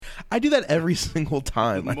I do that every single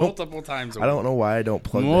time. Multiple times a week. I don't know why I don't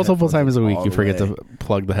plug multiple the headphones times a week all you the forget way. to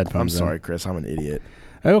plug the headphones I'm sorry, Chris. I'm an idiot.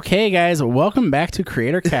 in. Okay, guys, welcome back to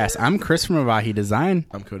Creator Cast. I'm Chris from Avahi Design,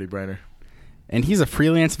 I'm Cody Briner. and he's a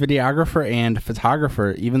freelance videographer and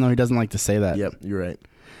photographer, even though he doesn't like to say that. Yep, you're right.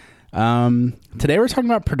 Today we're talking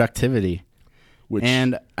about productivity. Which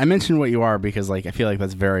And I mentioned what you are because I feel like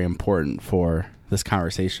that's very important for this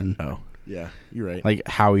conversation. oh yeah, you're right. Like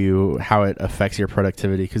how it affects your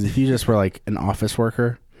productivity. Because if you just were like an office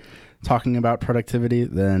worker talking about productivity,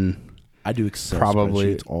 then I do Excel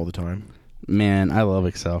probably- spreadsheets all the time. man, I love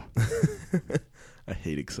Excel. I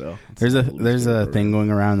hate Excel. There's a thing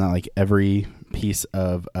going around that like every piece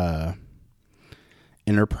of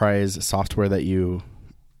enterprise software that you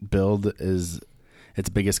build is its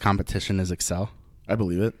biggest competition is Excel. I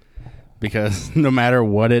believe it. Because no matter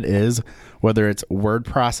what it is, whether it's word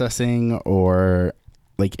processing or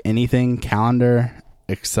like anything, calendar,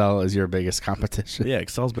 Excel is your biggest competition. Yeah,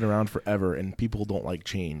 Excel's been around forever, and people don't like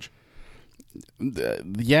change.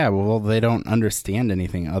 Yeah, well, they don't understand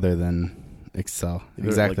anything other than Excel. They're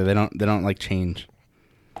Exactly. like- They don't like change.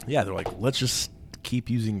 Yeah, they're like, let's just keep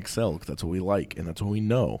using Excel because that's what we like and that's what we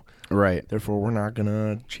know. Right. Therefore, we're not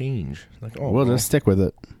gonna change. Like, oh, We'll well, just stick with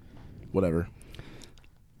it. whatever.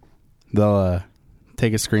 They'll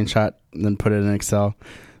take a screenshot, then put it in Excel,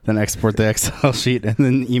 then export the Excel sheet, and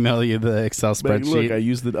then email you the Excel But spreadsheet. look, I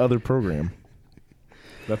used the other program.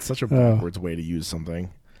 That's such a backwards way to use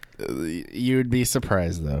something. You'd be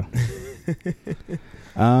surprised, though.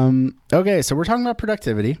 Okay, so we're talking about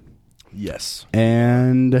productivity, Yes.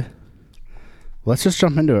 and let's just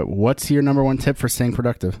jump into it. What's your number one tip for staying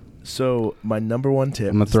productive? So my number one tip.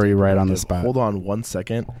 I'm gonna to throw stay you right on the productive- spot. Hold on 1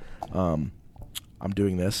 second. I'm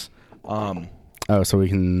doing this. Oh, so we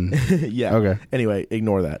can... Yeah. Okay. Anyway,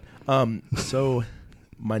 ignore that. So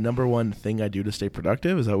my number one thing I do to stay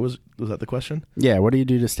productive is was that the question? Yeah, what do you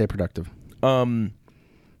do to stay productive?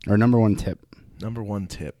 Or number one tip? Number one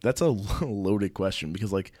tip. That's a loaded question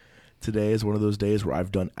because like today is one of those days where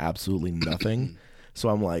I've done absolutely nothing. So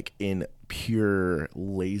I'm like in pure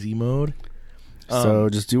lazy mode. So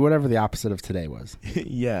just do whatever the opposite of today was.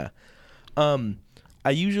 Yeah. I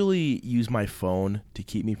usually use my phone to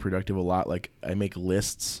keep me productive a lot. Like I make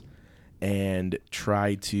lists and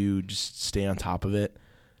try to just stay on top of it.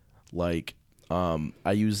 Like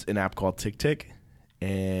I use an app called TickTick,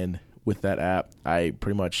 and with that app, I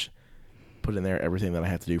pretty much put in there everything that I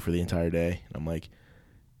have to do for the entire day. And I'm like,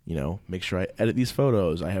 make sure I edit these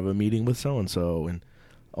photos. I have a meeting with so-and-so and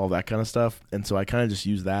all that kind of stuff. And so I kind of just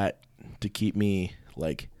use that to keep me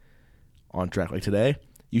like on track. Like today,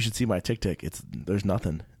 you should see my TickTick. There's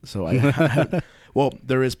nothing. So well,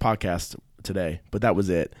 there is podcast today, but that was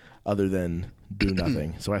it other than do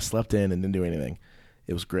nothing. So I slept in and didn't do anything.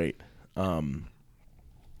 It was great.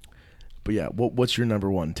 But yeah, what's your number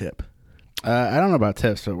one tip? I don't know about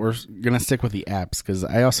tips, but we're going to stick with the apps because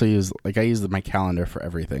I also use my calendar for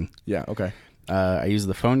everything. Yeah. Okay. I use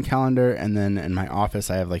the phone calendar, and then in my office,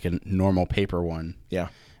 I have like a normal paper one. Yeah.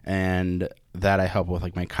 And that I help with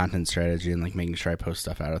like my content strategy and like making sure I post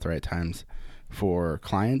stuff out at the right times for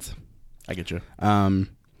clients. I get you.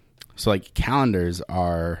 So like calendars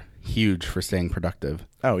are huge for staying productive.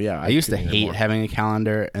 Oh yeah. I used to couldn't agree hate more. having a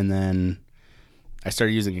calendar, and then I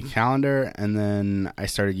started using a calendar, and then I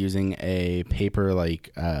started using a paper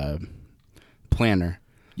like planner,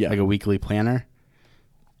 Yeah. like a weekly planner.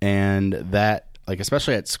 And that, like,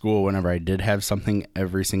 especially at school, whenever I did have something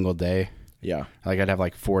every single day, Yeah. like I'd have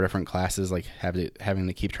like 4 different classes, like having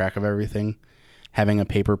to keep track of everything. Having a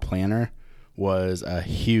paper planner was a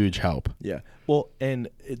huge help. Yeah. Well, and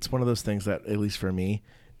it's one of those things that, at least for me,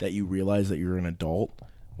 that you realize that you're an adult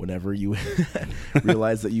whenever you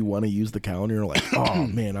realize that you want to use the calendar. You're like, oh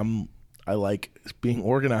man, I like being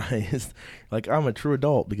organized. Like I'm a true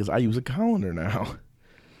adult because I use a calendar now.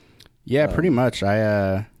 Yeah, pretty much.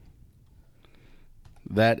 I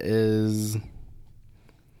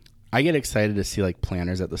get excited to see like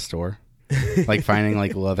planners at the store. Like finding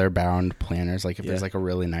like leather bound planners. Like if there's like a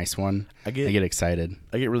really nice one, I get excited.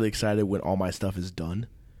 I get really excited when all my stuff is done.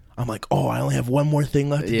 I'm like, oh, I only have one more thing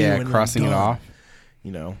left to do. Yeah, and I'm crossing it done. off.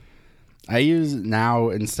 I use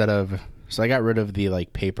now so I got rid of the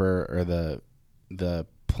like paper or the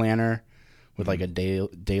planner with like a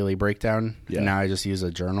daily breakdown. Yeah. And now I just use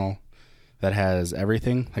a journal that has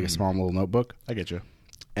everything, like a small little notebook. I get you.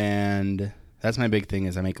 And that's my big thing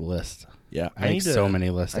is I make lists. Yeah, I make so many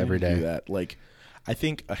lists every day. Do that. Like, I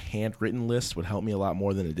think a handwritten list would help me a lot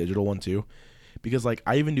more than a digital one too, because like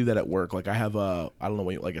I even do that at work. Like I have I don't know,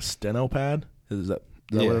 like a steno pad. Is that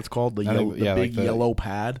what it's called? The big like yellow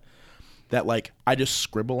pad that like I just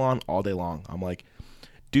scribble on all day long. I'm like,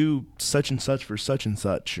 do such and such for such and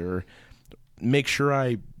such, or make sure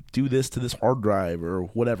I do this to this hard drive or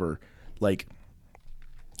whatever, like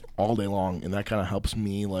all day long. And that kind of helps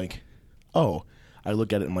me, like, oh, I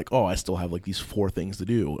look at it and I'm like, oh, I still have like these 4 things to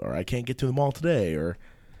do, or I can't get to them all today, or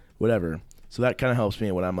whatever. So that kind of helps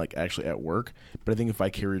me when I'm like actually at work. But I think if I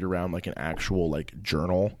carried around like an actual like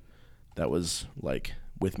journal that was like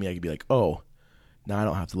with me, I could be like, oh, now I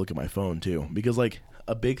don't have to look at my phone too. Because like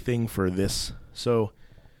a big thing for this, so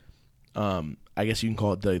I guess you can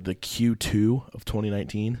call it the Q2 of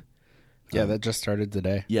 2019. Yeah, that just started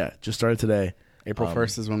today. Yeah, just started today. April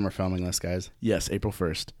 1st is when we're filming this, guys. Yes, April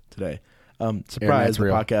 1st today. Surprise, the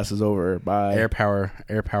podcast is over. Bye. Air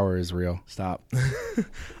power is real. Stop.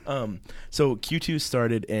 So Q2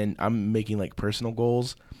 started, and I'm making like personal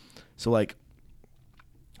goals. So like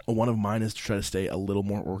one of mine is to try to stay a little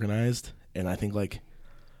more organized, and I think like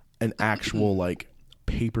an actual like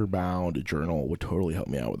paper bound journal would totally help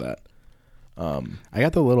me out with that. I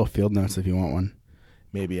got the little field notes if you want one.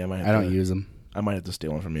 Maybe I might. I don't use them. I might have to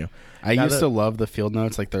steal one from you. I used to love the field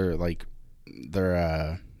notes. Like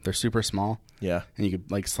they're super small. Yeah, and you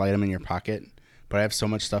could like slide them in your pocket. But I have so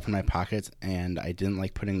much stuff in my pockets, and I didn't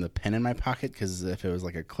like putting the pen in my pocket because if it was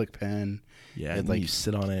like a click pen, yeah, and like you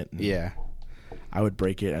sit on it. Yeah, I would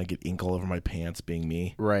break it and I'd get ink all over my pants, being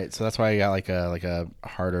me. Right. So that's why I got like a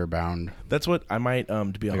harder bound. That's what I might to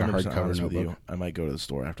be like 100% honest with notebook. you. I might go to the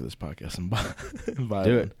store after this podcast and buy Do one.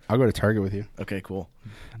 it. I'll go to Target with you. Okay, cool.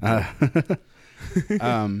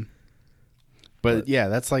 But yeah,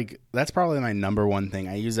 that's probably my number one thing.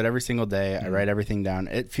 I use it every single day. I write everything down.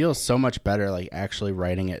 It feels so much better like actually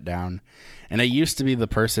writing it down. And I used to be the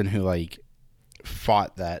person who like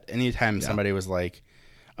fought that. Anytime somebody was like,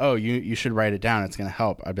 "Oh, you should write it down. It's going to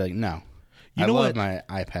help." I'd be like, "No." I love my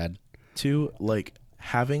iPad. Too, like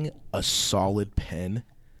having a solid pen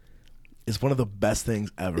is one of the best things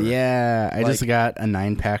ever. Yeah, I just got a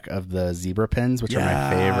 9-pack of the zebra pens, which are my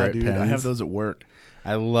favorite dude, pens. I have those at work.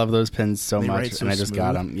 I love those pens so much, so and I just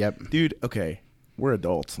got them. Yep, dude. Okay, we're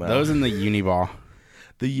adults now. Those and the Uniball.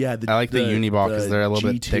 I like the Uniball because they're a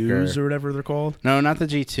little bit thicker, or whatever they're called. No, not the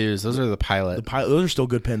G2s. Those are the Pilot. Those are still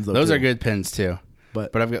good pens, though. Those are good pens too.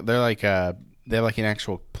 But they're like they have like an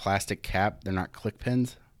actual plastic cap. They're not click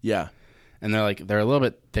pens. Yeah, and they're a little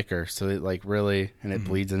bit thicker, so it like really and it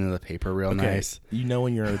bleeds into the paper real nice. You know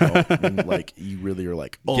when you're an adult, and like you really are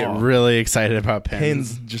like get really excited about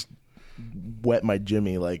pens. Pens just wet my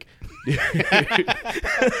Jimmy like.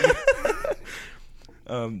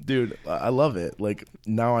 Dude, I love it. Like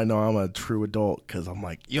now I know I'm a true adult because I'm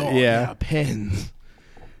like, yeah, pens.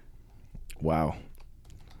 Wow,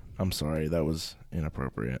 I'm sorry, that was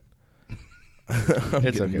inappropriate.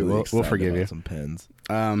 It's okay. We'll forgive you. Some pens.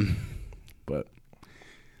 But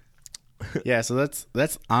yeah, so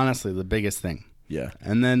that's honestly the biggest thing. Yeah,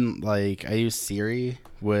 and then like I use Siri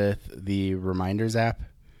with the reminders app.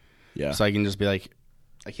 Yeah, so I can just be like,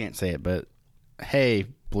 I can't say it, but hey,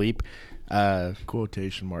 bleep.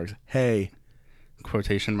 Quotation marks. Hey,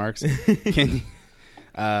 quotation marks. Can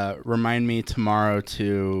remind me tomorrow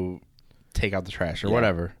to take out the trash or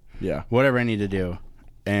whatever. Yeah, whatever I need to do,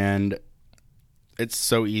 and it's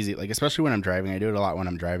so easy. Like especially when I'm driving, I do it a lot when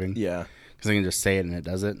I'm driving. Yeah, because I can just say it and it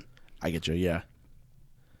does it. I get you. Yeah.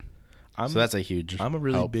 So that's a huge. I'm a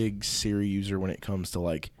really help. big Siri user when it comes to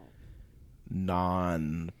like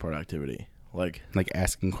non-productivity, like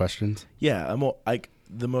asking questions. Yeah, I'm like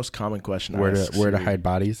the most common question. Where to hide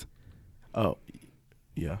bodies? Oh,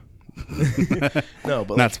 yeah. No,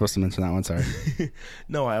 but not supposed to mention that one. Sorry.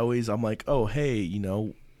 No, I'm like, oh, hey,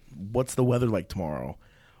 what's the weather like tomorrow?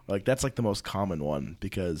 Like that's like the most common one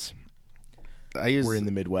because we're in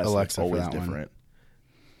the Midwest. Alexa, it's always for that different. One.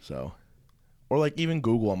 So, or like even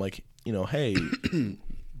Google, I'm like, hey,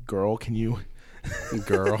 girl, can you,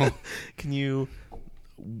 can you,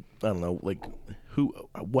 I don't know, like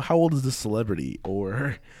how old is this celebrity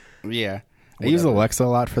or? Yeah, whatever. I use Alexa a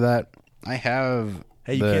lot for that. I have.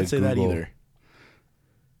 Hey, you can't say that either.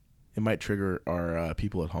 It might trigger our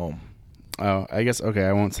people at home. Oh, I guess okay.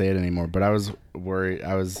 I won't say it anymore. But I was worried.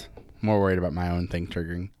 I was more worried about my own thing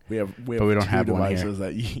triggering. We have but we don't have devices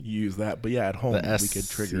that use that. But yeah, at home we could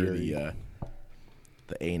trigger Siri.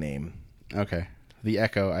 the A name. Okay, the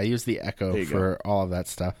Echo. I use the Echo for all of that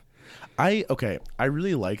stuff. I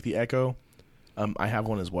really like the Echo. I have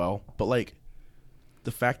one as well. But like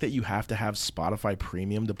the fact that you have to have Spotify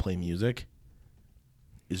Premium to play music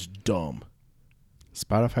is dumb.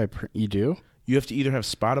 Spotify, you do? You have to either have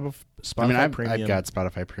Spotify Premium. I've got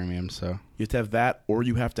Spotify Premium, so you have to have that, or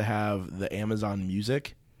you have to have the Amazon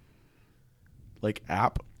Music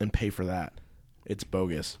app and pay for that. It's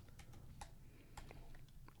bogus.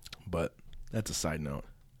 But that's a side note.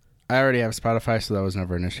 I already have Spotify, so that was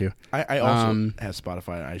never an issue. I also have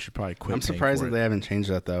Spotify. I should probably quit. I'm surprised that they haven't changed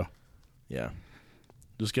that though. Yeah.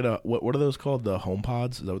 Just get a what are those called? The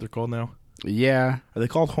HomePods? Is that what they're called now? Yeah. Are they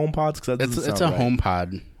called HomePods? Because it's a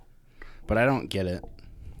HomePod, but I don't get it.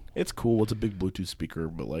 It's cool. It's a big Bluetooth speaker,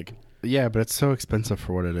 but like. Yeah, but it's so expensive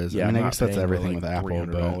for what it is. Yeah, I mean, I guess that's everything with Apple.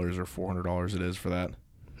 $300 or $400 it is for that.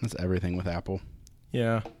 That's everything with Apple.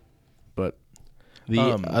 Yeah, but the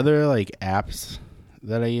other like apps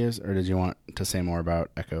that I use, or did you want to say more about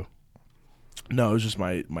Echo? No, it was just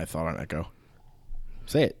my thought on Echo.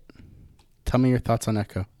 Say it. Tell me your thoughts on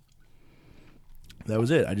Echo. That was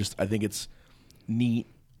it. I think it's neat.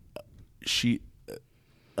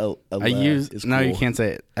 No, you can't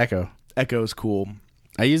say it. Echo. Echo is cool.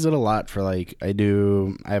 I use it a lot for like I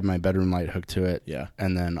have my bedroom light hooked to it. Yeah.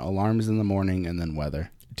 And then alarms in the morning and then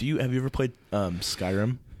weather. Have you ever played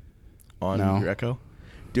Skyrim on your Echo?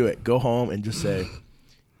 Do it. Go home and just say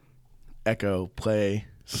Echo, play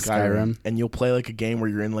Skyrim, and you'll play like a game where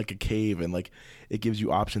you're in like a cave and like it gives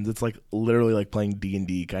you options. It's like literally like playing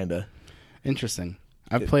D&D kind of. Interesting.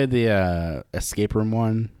 I've played the escape room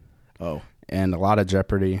one. Oh. And a lot of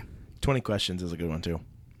Jeopardy. 20 Questions is a good one too.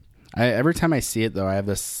 Every time I see it though, I have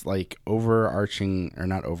this like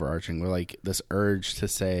not overarching, but like this urge to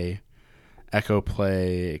say Echo,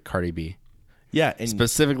 play Cardi B. Yeah, and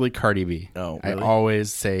specifically Cardi B. Oh, really? I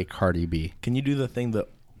always say Cardi B. Can you do the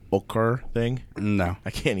Okar thing? No, I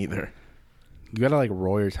can't either. You gotta like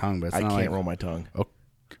roll your tongue, but it's I not can't roll my tongue.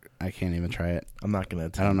 I can't even try it. I'm not gonna.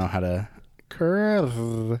 I don't know how to.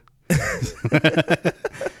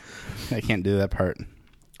 I can't do that part.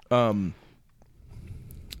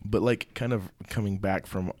 But like kind of coming back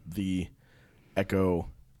from the Echo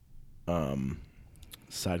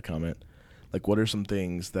side comment, like what are some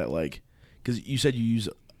things that like, because you said you use,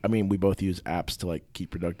 I mean we both use apps to like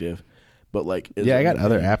keep productive, but like yeah, I got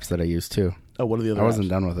other apps that I use too. Oh, what are the other I wasn't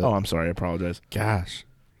done with it. Oh, I'm sorry, I apologize. Gosh.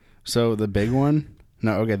 So the big one,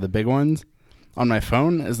 the big ones on my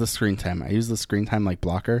phone is the screen time. I use the screen time like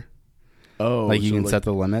blocker. Oh, like you can set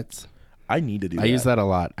the limits. I need to do that. I use that a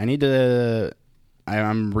lot.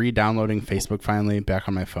 I'm re-downloading Facebook finally back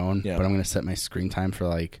on my phone, but I'm going to set my screen time for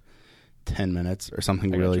like 10 minutes or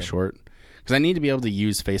something really short. Because I need to be able to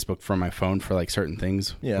use Facebook from my phone for like certain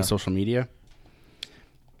things with social media.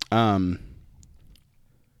 But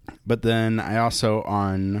then I also,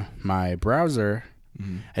 on my browser,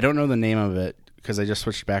 I don't know the name of it because I just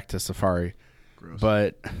switched back to Safari. Gross.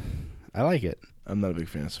 But I like it. I'm not a big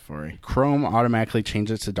fan of Safari. Chrome automatically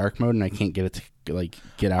changes it to dark mode, and I can't get it to like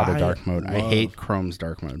get out of dark mode. I hate Chrome's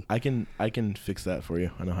dark mode. I can fix that for you.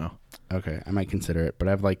 I know how. Okay, I might consider it, but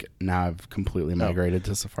I've completely migrated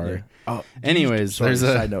to Safari. Yeah. Oh, anyways, there's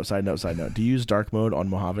a side note. Do you use dark mode on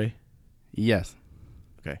Mojave? Yes.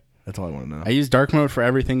 Okay, that's all I want to know. I use dark mode for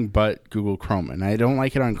everything but Google Chrome, and I don't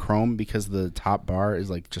like it on Chrome because the top bar is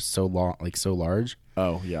like just so long, like so large.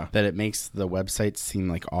 Oh yeah, that it makes the website seem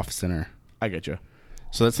like off center. I get you.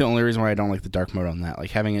 So that's the only reason why I don't like the dark mode on that. Like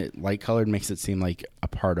having it light colored makes it seem like a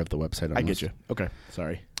part of the website. Almost. I get you. Okay,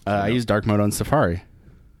 sorry. I use dark mode on Safari.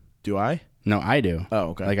 Do I? No, I do. Oh,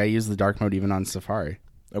 okay. Like I use the dark mode even on Safari.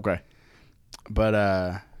 Okay. But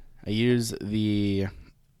I use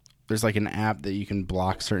there's like an app that you can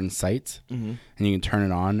block certain sites and you can turn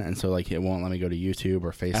it on, and so like it won't let me go to YouTube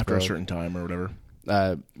or Facebook after a certain time or whatever.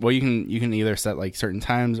 Well, you can either set like certain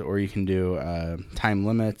times, or you can do time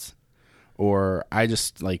limits, or I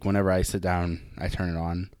just like whenever I sit down, I turn it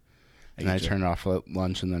on, and I turn it off at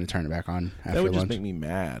lunch, and then I turn it back on after lunch. That would just make me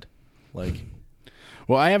mad. Like,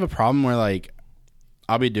 well, I have a problem where like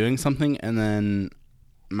I'll be doing something and then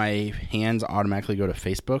my hands automatically go to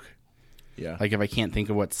Facebook. Yeah. Like if I can't think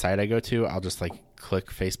of what site I go to, I'll just like click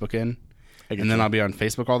Facebook in, and then I'll be on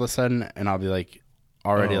Facebook all of a sudden, and I'll be like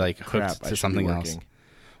already hooked to something else.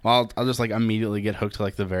 Well, I'll just like immediately get hooked to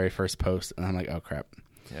like the very first post, and I'm like, oh crap.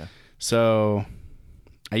 Yeah. So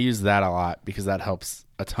I use that a lot because that helps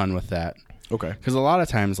a ton with that. Okay. Because a lot of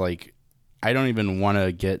times, like, I don't even want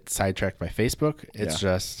to get sidetracked by Facebook. It's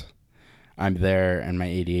just I'm there, and my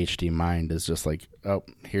ADHD mind is just like, oh,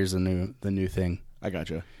 here's the new thing. I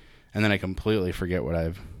gotcha. And then I completely forget what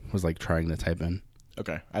I was like trying to type in.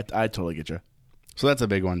 Okay, I totally get you. So that's a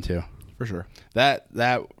big one too, for sure. That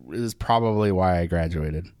is probably why I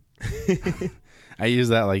graduated. I use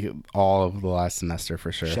that like all of the last semester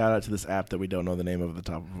for sure. Shout out to this app that we don't know the name of at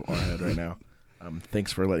the top of our head right now.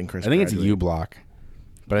 Thanks for letting Chris. I think it's uBlock,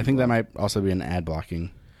 but I think that might also be an ad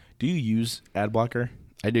blocking. Do you use ad blocker?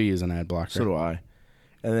 I do use an ad blocker. So do I.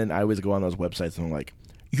 And then I always go on those websites and I'm like,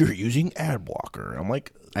 "You're using ad blocker." I'm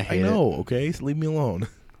like, I know, okay, so leave me alone.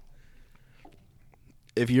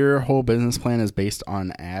 if your whole business plan is based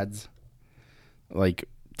on ads, like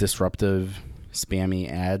disruptive, spammy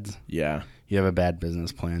ads, Yeah, you have a bad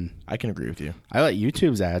business plan. I can agree with you. I like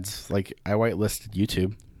YouTube's ads. Like, I whitelisted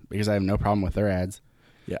YouTube because I have no problem with their ads.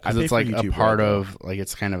 Yeah, Because it's like a part of, like,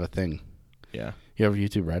 it's kind of a thing. Yeah. You have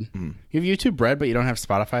YouTube Red? Mm. You have YouTube Red, but you don't have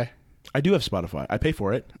Spotify? I do have Spotify. I pay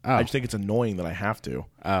for it. Oh. I just think it's annoying that I have to.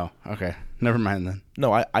 Oh, okay. Never mind then.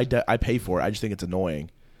 No, I pay for it. I just think it's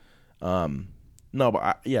annoying. No,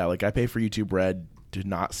 but I pay for YouTube Red to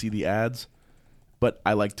not see the ads, but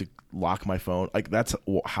I like to lock my phone. Like, that's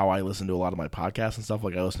how I listen to a lot of my podcasts and stuff.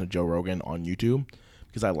 Like, I listen to Joe Rogan on YouTube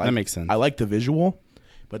because I like That makes sense. I like the visual,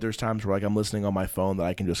 but there's times where like I'm listening on my phone that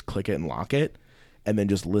I can just click it and lock it, and then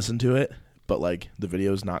just listen to it. But like the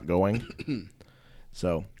video's not going.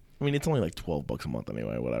 So I mean, it's only like $12 a month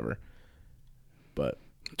anyway. Whatever. But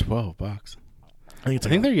 $12. I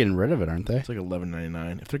think they're getting rid of it, aren't they? it's like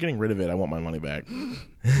 $11.99. If they're getting rid of it, I want my money back.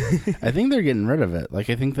 I think they're getting rid of it. Like,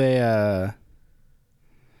 I think they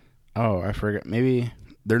I forget. Maybe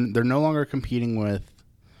they're no longer competing with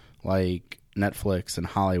like Netflix and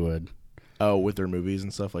Hollywood. Oh, with their movies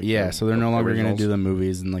and stuff like Yeah, that. so they're no longer going to do the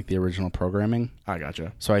movies and like the original programming. I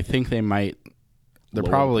gotcha. So I think they're Lower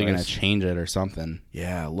probably the going to price. change it or something.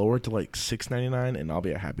 Yeah, lower it to like $6.99 and I'll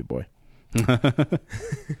be a happy boy.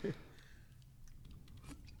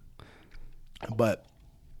 But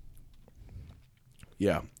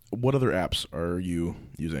yeah, what other apps are you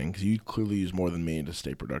using? Because you clearly use more than me to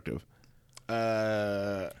stay productive.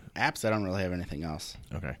 Apps, I don't really have anything else.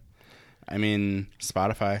 Okay. I mean,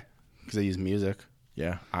 Spotify, because I use music.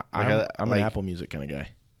 Yeah, Like, I'm like- an Apple Music kind of guy.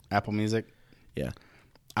 Apple Music. Yeah.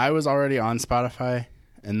 I was already on Spotify,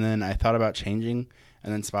 and then I thought about changing,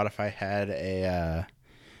 and then Spotify had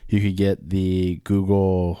you could get the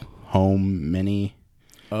Google Home Mini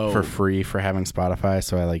for free for having Spotify,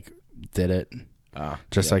 so I like did it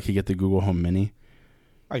so I could get the Google Home Mini.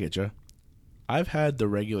 I get you. I've had the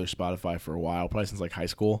regular Spotify for a while, probably since like high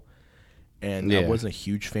school, and I wasn't a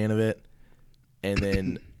huge fan of it. And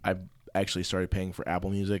then I actually started paying for Apple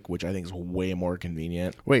Music, which I think is way more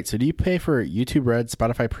convenient. Wait, so do you pay for YouTube Red,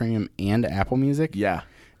 Spotify Premium, and Apple Music? Yeah,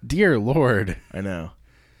 Dear Lord, I know.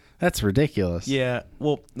 that's ridiculous. Yeah,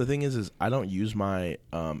 well, the thing is I don't use my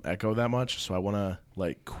Echo that much, so I want to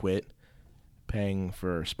like quit paying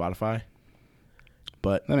for Spotify.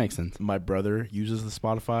 But That makes sense. my brother uses the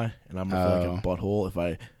Spotify, and I'm gonna feel like a butthole if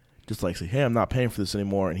I just like say, "Hey, I'm not paying for this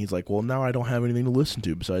anymore," and he's like, "Well, now I don't have anything to listen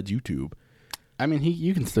to besides YouTube." I mean,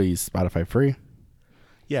 you can still use Spotify free.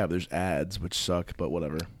 Yeah, there's ads which suck, but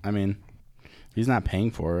whatever. I mean, he's not paying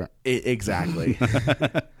for it. Exactly.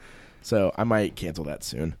 So I might cancel that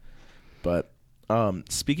soon. But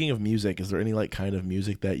speaking of music, is there any like kind of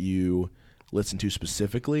music that you listen to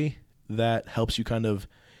specifically that helps you kind of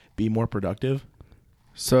be more productive?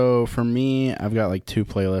 So for me, I've got like two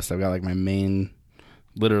playlists. I've got like my main,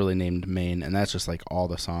 literally named main, and that's just like all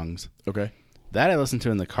the songs. Okay. That I listen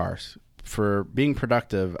to in the cars. For being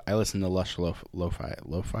productive, I listen to Lush Lo-Fi.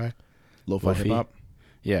 Lo-fi Lo-fi? hip-hop?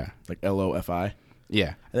 Yeah. Like L-O-F-I?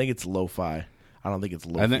 Yeah. I think it's lo-fi. I don't think it's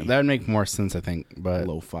lo-fi. I think that would make more sense, I think. But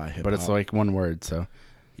lo-fi hip-hop. but it's like one word, so.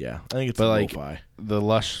 Yeah, I think it's But like lo-fi. the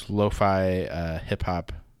Lush Lo-Fi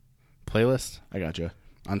hip-hop playlist I gotcha.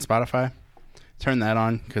 on Spotify, turn that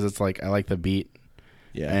on because it's like I like the beat.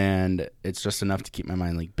 Yeah. And it's just enough to keep my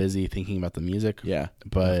mind like busy thinking about the music. Yeah,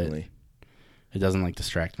 But definitely. it doesn't like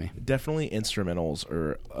distract me. Definitely instrumentals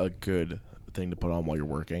are a good thing to put on while you're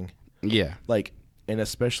working. Yeah. Like, and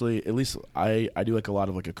especially, at least I do like a lot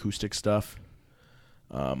of like acoustic stuff.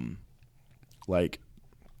 A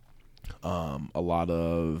lot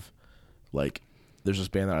of like, there's this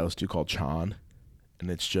band that I listen to called Chan, and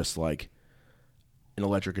it's just like an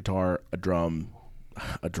electric guitar, a drummer,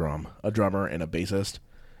 and a bassist,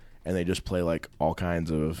 and they just play like all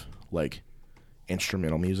kinds of like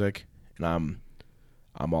instrumental music, and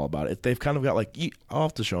I'm all about it. They've kind of got like, I'll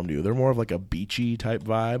have to show them to you. They're more of like a beachy type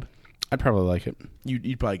vibe. I'd probably like it.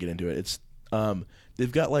 You'd probably get into it. It's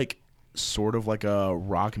they've got like sort of like a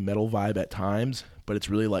rock metal vibe at times, but it's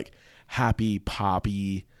really like happy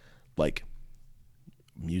poppy like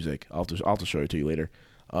music. I'll have to show it to you later.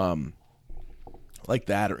 Like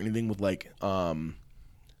that, or anything with like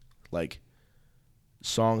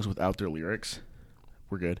songs without their lyrics.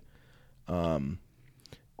 We're good.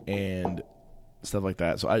 And stuff like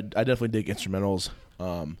that. So I definitely dig instrumentals.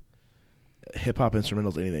 Hip hop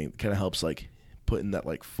instrumentals, anything kind of helps like put in that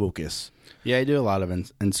like focus. Yeah, I do a lot of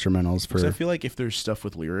instrumentals for. Because I feel like if there's stuff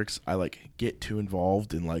with lyrics, I like get too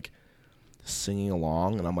involved in like singing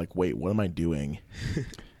along, and I'm like, wait, what am I doing?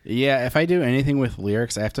 Yeah, if I do anything with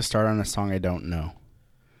lyrics, I have to start on a song I don't know.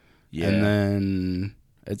 Yeah, And then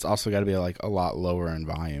it's also got to be like a lot lower in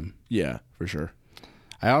volume. Yeah, for sure.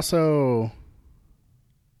 I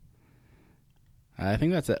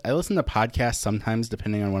think that's it. I listen to podcasts sometimes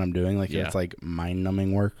depending on what I'm doing. Like if it's like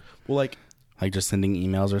mind-numbing work. Well, like just sending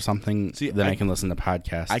emails or something, then I can listen to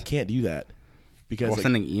podcasts. I can't do that because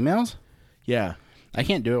sending emails? Yeah. I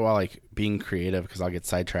can't do it while like being creative because I'll get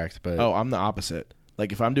sidetracked. But I'm the opposite.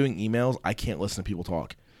 Like if I'm doing emails, I can't listen to people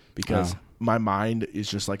talk because my mind is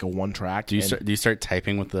just like a one track. Do you start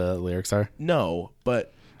typing what the lyrics are? No,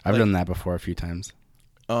 but I've done that before a few times.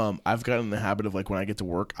 I've gotten in the habit of like when I get to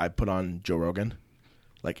work, I put on Joe Rogan,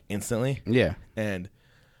 like instantly. Yeah. And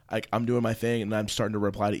like I'm doing my thing and I'm starting to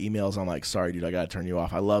reply to emails. I'm like, sorry, dude, I gotta turn you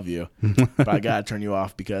off. I love you, but I gotta turn you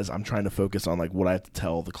off because I'm trying to focus on like what I have to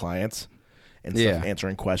tell the clients and stuff,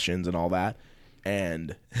 answering questions and all that.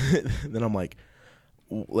 And then I'm like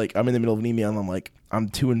I'm in the middle of an email and I'm like, I'm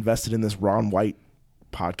too invested in this Ron White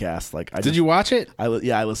podcast. Like, did you watch it? I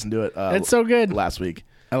listened to it. It's so good. Last week.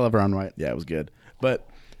 I love Ron White. Yeah, it was good. But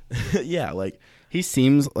yeah, like he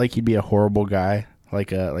seems like he'd be a horrible guy,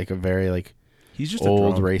 like a very like he's just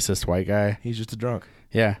old a drunk. Racist white guy. He's just a drunk.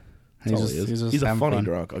 Yeah, he's a funny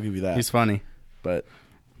drunk. I'll give you that. He's funny, but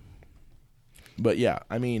yeah,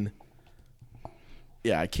 I mean,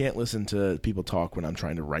 yeah, I can't listen to people talk when I'm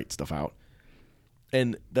trying to write stuff out.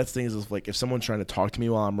 And that's the thing is like if someone's trying to talk to me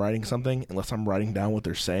while I'm writing something, unless I'm writing down what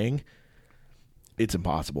they're saying, it's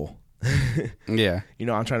impossible. Yeah. You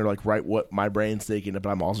know, I'm trying to like write what my brain's thinking, but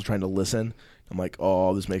I'm also trying to listen. I'm like,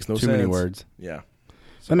 oh, this makes no sense. Too many words. Yeah.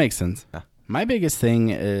 That makes sense. Yeah. My biggest thing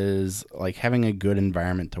is like having a good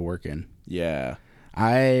environment to work in. Yeah.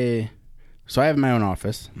 So I have my own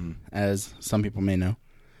office, as some people may know.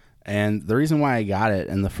 And the reason why I got it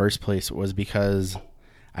in the first place was because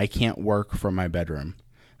I can't work from my bedroom.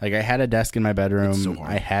 Like I had a desk in my bedroom. It's so hard.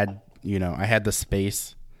 I had the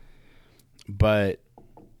space, but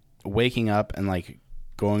waking up and like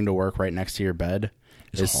going to work right next to your bed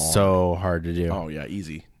is so hard to do. Oh yeah,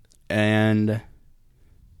 easy. And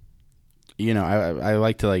I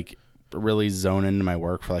like to like really zone into my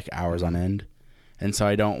work for like hours on end. And so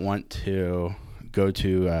I don't want to go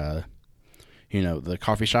to the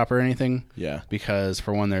coffee shop or anything. Yeah. Because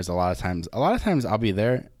for one, there's a lot of times I'll be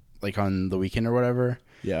there like on the weekend or whatever.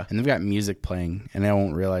 Yeah. And they've got music playing and I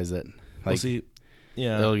won't realize it. Like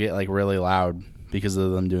they'll get like really loud because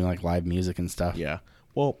of them doing like live music and stuff. Yeah.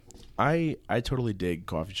 Well, I totally dig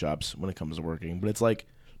coffee shops when it comes to working, but it's like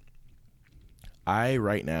my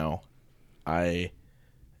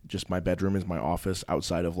bedroom is my office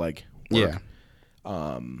outside of like work.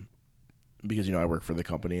 Yeah. Because I work for the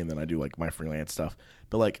company and then I do like my freelance stuff.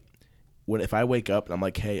 But like if I wake up and I'm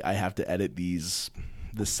like, hey, I have to edit this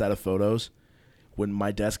set of photos, when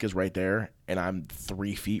my desk is right there and I'm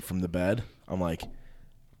 3 feet from the bed, I'm like,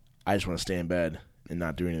 I just want to stay in bed and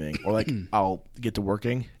not do anything. Or like I'll get to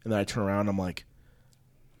working and then I turn around and I'm like,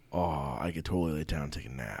 oh, I could totally lay down and take a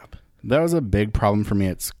nap. That was a big problem for me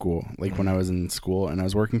at school. Like when I was in school and I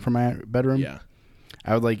was working from my bedroom. Yeah.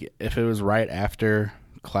 I would like, if it was right after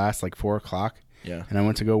class, like 4:00. Yeah. And I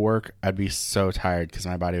went to go work, I'd be so tired because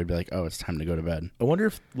my body would be like, oh, it's time to go to bed. I wonder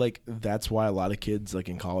if like that's why a lot of kids like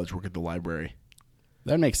in college work at the library.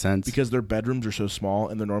 That makes sense. Because their bedrooms are so small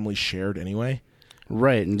and they're normally shared anyway.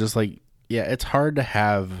 Right. And just like, yeah, it's hard to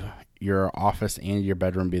have your office and your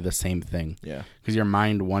bedroom be the same thing. Yeah. Because your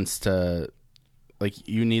mind wants to, like,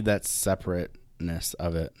 you need that separateness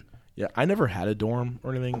of it. Yeah. I never had a dorm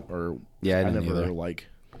or anything. Or yeah, I never either.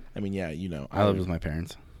 I lived with my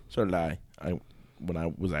parents. So did I. When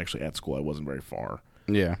I was actually at school, I wasn't very far.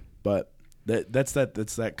 Yeah. But that's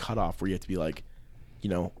that cutoff where you have to be like,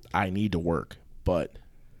 I need to work, but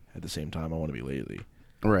at the same time, I want to be lazy.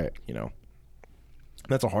 Right.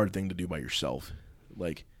 That's a hard thing to do by yourself.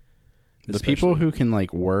 Like the people who can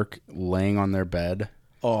like work laying on their bed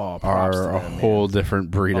are a whole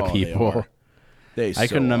different breed of people. I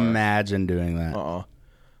couldn't imagine doing that.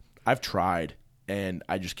 I've tried and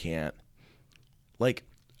I just can't. Like,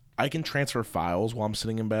 I can transfer files while I'm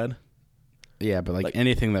sitting in bed. Yeah, but like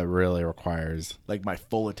anything that really requires like my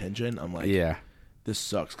full attention, I'm like, yeah, this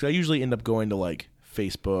sucks. Because I usually end up going to like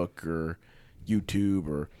Facebook or YouTube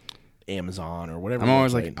or Amazon or whatever. I'm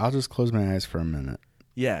always like, I'll just close my eyes for a minute.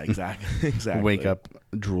 Yeah, exactly. Exactly. Wake up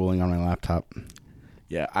drooling on my laptop.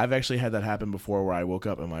 Yeah, I've actually had that happen before where I woke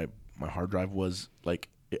up and my hard drive was like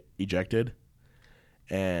ejected.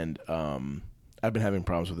 And I've been having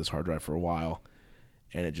problems with this hard drive for a while.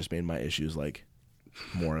 And it just made my issues like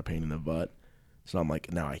more a pain in the butt. So I'm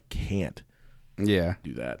like, now I can't do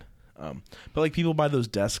that. But like people buy those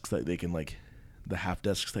desks that they can like the half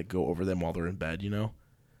desks that go over them while they're in bed,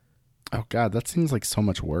 Oh God, that seems like so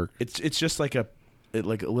much work. It's just like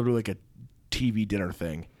like literally like a TV dinner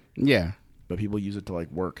thing. Yeah. But people use it to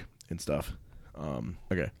like work and stuff.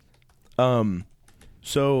 Okay.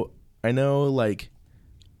 So I know like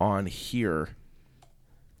on here,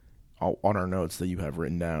 on our notes that you have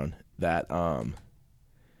written down that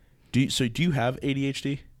do you have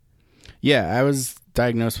ADHD? Yeah, I was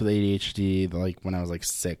diagnosed with ADHD like when I was like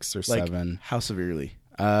 6 or 7. How severely?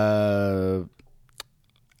 I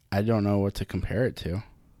don't know what to compare it to.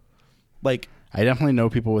 Like, I definitely know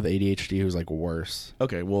people with ADHD who's like worse.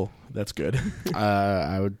 Okay, well, that's good.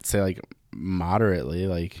 I would say like moderately.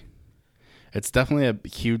 Like, it's definitely a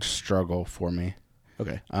huge struggle for me.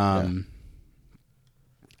 Okay.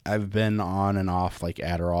 I've been on and off like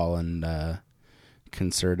Adderall and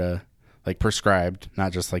Concerta, like prescribed,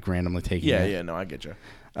 not just like randomly taking it. Yeah, no, I get you.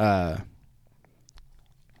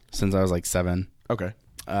 Since I was like 7. Okay.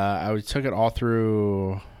 I took it all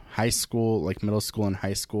through high school, like middle school and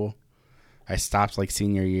high school. I stopped like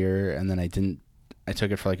senior year, and then I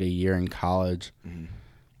took it for like a year in college. Mm-hmm.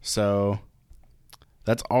 So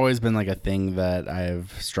that's always been like a thing that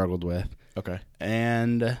I've struggled with. Okay.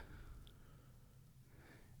 And I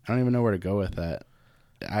don't even know where to go with that.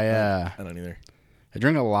 I don't either. I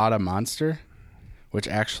drink a lot of Monster, which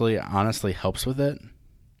actually honestly helps with it.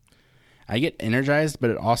 I get energized, but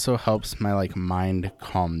it also helps my like mind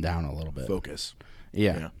calm down a little bit. Focus.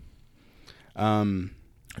 Yeah. Do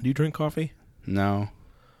you drink coffee? No.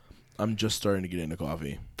 I'm just starting to get into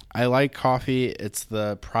coffee. I like coffee. It's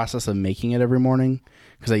the process of making it every morning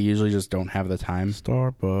because I usually just don't have the time.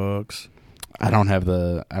 Starbucks. I don't have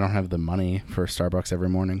the money for Starbucks every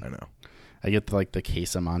morning. I know. I get like the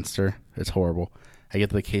case of Monster. It's horrible. I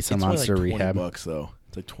get the case of Monster like Rehab. $20 though.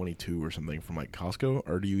 It's like 22 or something from like Costco,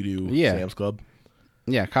 or do you do Sam's Club?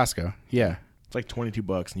 Yeah, Costco. Yeah. It's like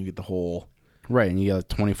 $22 and you get the whole. Right, and you get like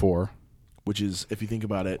 24. Which is, if you think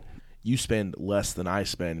about it, you spend less than I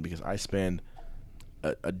spend because I spend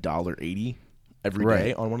 $1.80 every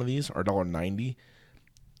day on one of these, or $1.90,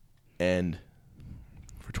 and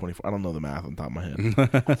for 24, I don't know the math on top of my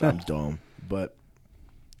head. Sounds dumb, but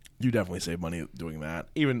you definitely save money doing that.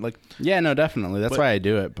 Even like, yeah, no, definitely. That's why I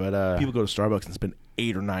do it. But people go to Starbucks and spend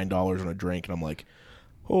 $8 or $9 on a drink, and I'm like,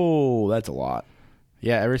 oh, that's a lot.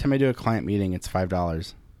 Yeah, every time I do a client meeting, it's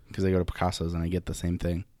 $5 because I go to Picasso's and I get the same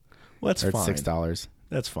thing. Well, that's fine. It's $6.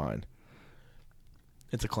 That's fine.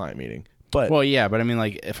 It's a client meeting, but well, yeah, but I mean,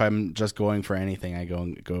 like, if I'm just going for anything, I go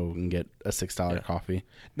and get a $6 coffee.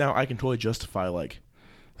 Now I can totally justify like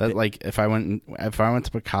that. Like, if I went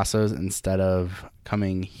to Picasso's instead of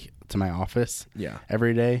coming to my office,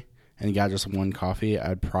 every day and got just one coffee,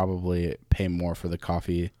 I'd probably pay more for the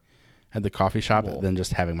coffee at the coffee shop than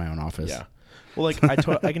just having my own office. Yeah. Well, like I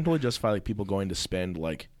can totally justify like people going to spend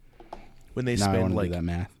like when they spend like that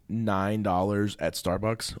math. $9 at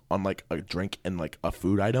Starbucks on like a drink and like a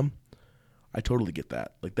food item. I totally get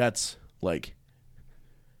that. Like that's like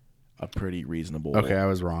a pretty reasonable. Okay, I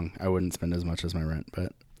was wrong. I wouldn't spend as much as my rent,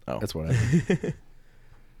 but that's what I think.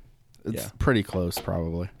 It's pretty close,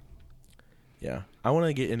 probably. Yeah. I want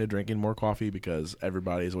to get into drinking more coffee because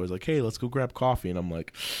everybody's always like, hey, let's go grab coffee. And I'm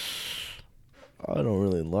like, I don't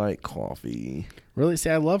really like coffee. Really? See,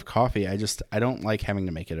 I love coffee. I don't like having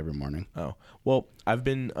to make it every morning. Oh. Well, I've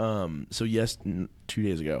been, 2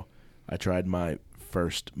 days ago, I tried my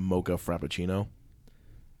first mocha frappuccino.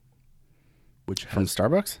 From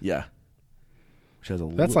Starbucks? Yeah. Which has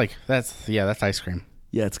that's ice cream.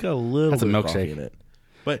 Yeah, it's got a little bit of coffee milkshake in it.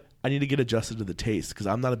 But I need to get adjusted to the taste because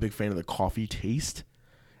I'm not a big fan of the coffee taste.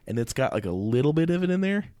 And it's got like a little bit of it in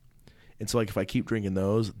there. And so like if I keep drinking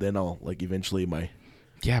those, then I'll like eventually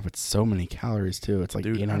Yeah, but so many calories too. It's like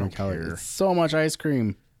 800 calories. Care. It's so much ice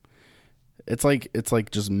cream. It's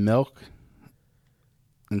like just milk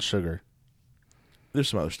and sugar. There's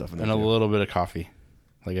some other stuff in there and too. A little bit of coffee.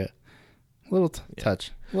 Like a little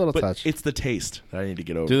touch. A little touch. It's the taste that I need to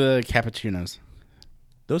get over. Do the cappuccinos.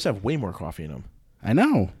 Those have way more coffee in them. I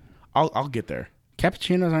know. I'll get there.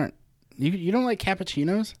 Cappuccinos aren't. You don't like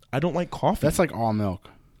cappuccinos? I don't like coffee. That's like all milk.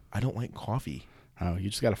 I don't like coffee. Oh, you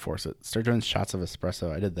just got to force it. Start doing shots of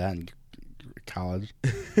espresso. I did that in college.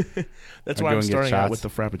 That's why I'm starting out with the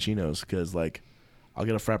frappuccinos because like I'll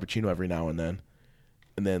get a frappuccino every now and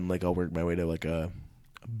then like I'll work my way to like a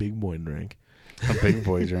big boy drink. A big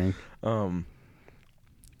boy drink. Yeah,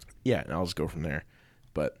 and I'll just go from there.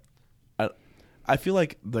 But I feel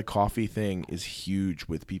like the coffee thing is huge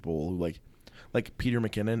with people who like Peter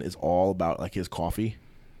McKinnon is all about like his coffee.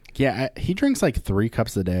 Yeah, he drinks like 3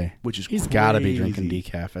 cups a day, which is he's got to be drinking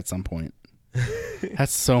decaf at some point.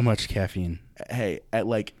 That's so much caffeine. Hey, at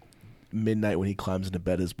like midnight when he climbs into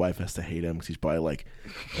bed, his wife has to hate him because he's probably like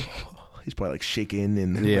shaking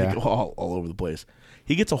and like all over the place.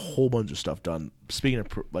 he gets a whole bunch of stuff done. Speaking of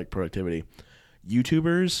like productivity,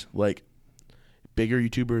 YouTubers, like bigger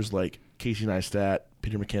YouTubers like Casey Neistat,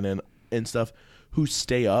 Peter McKinnon, and stuff, who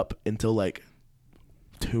stay up until like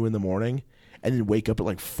 2 a.m. and then wake up at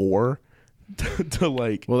like 4 to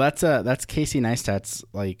like. Well, that's Casey Neistat's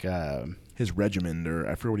like his regimen, or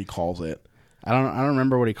I forget what he calls it. I don't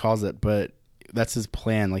remember what he calls it, but that's his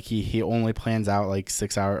plan. Like he only plans out like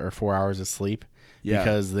 6 hours or 4 hours of sleep. Yeah.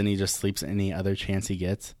 Because then he just sleeps any other chance he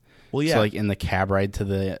gets. Well, yeah. So like in the cab ride to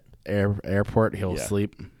the airport, he'll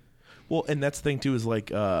sleep. Well, and that's the thing too, is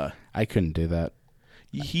like I couldn't do that.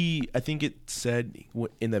 I think it said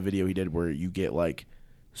in that video he did where you get like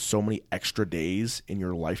so many extra days in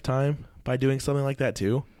your lifetime by doing something like that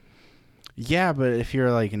too. Yeah, but if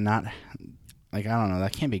you're like not, like, I don't know,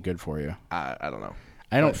 that can't be good for you. I don't know.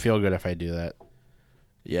 I don't feel good if I do that.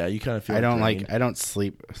 Yeah, you kind of feel. I don't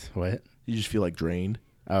sleep. What? You just feel like drained.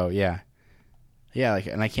 Oh yeah, yeah. Like,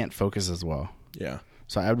 and I can't focus as well. Yeah.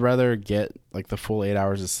 So I'd rather get like the full 8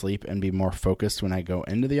 hours of sleep and be more focused when I go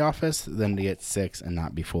into the office than to get 6 and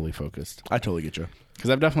not be fully focused. I totally get you.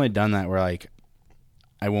 Because I've definitely done that where like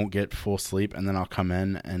I won't get full sleep and then I'll come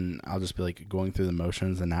in and I'll just be like going through the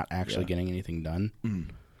motions and not actually getting anything done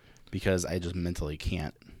because I just mentally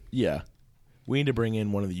can't. Yeah. We need to bring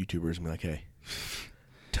in one of the YouTubers and be like, hey,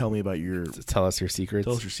 tell me about tell us your secrets.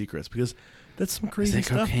 Tell us your secrets, because that's some crazy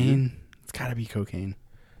stuff. Is it cocaine? It's got to be cocaine.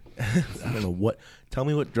 I don't know what. Tell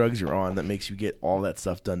me what drugs you're on that makes you get all that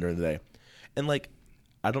stuff done during the day. And like,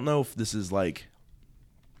 I don't know if this is like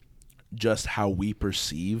just how we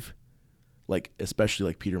perceive, like especially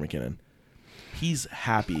like Peter McKinnon. He's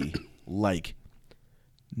happy like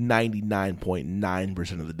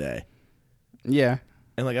 99.9% of the day. Yeah.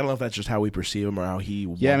 And like, I don't know if that's just how we perceive him or how he.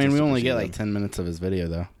 Yeah, I mean, we only get like 10 minutes of his video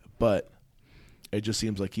though. But it just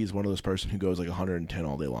seems like he's one of those person who goes like 110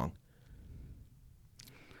 all day long.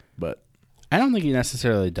 But I don't think he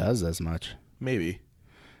necessarily does as much. Maybe.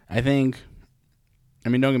 I think, I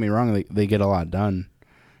mean, don't get me wrong, they get a lot done.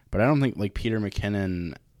 But I don't think, like, Peter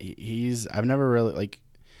McKinnon, I've never really, like,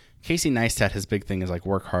 Casey Neistat, his big thing is, like,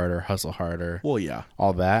 work harder, hustle harder. Well, yeah.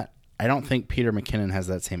 All that. I don't think Peter McKinnon has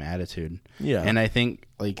that same attitude. Yeah. And I think,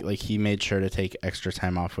 like he made sure to take extra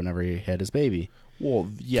time off whenever he had his baby. Well,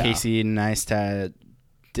 yeah. Casey Neistat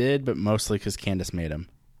did, but mostly because Candace made him.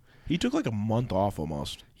 He took like a month off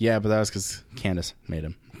almost. Yeah, but that was because Candace made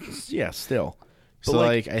him. Yeah, still. So,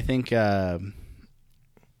 like, I think, I don't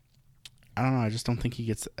know. I just don't think he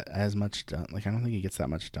gets as much done. Like, I don't think he gets that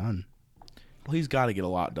much done. Well, he's got to get a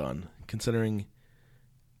lot done, considering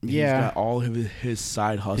he's got all of his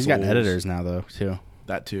side hustles. He's got editors now, though, too.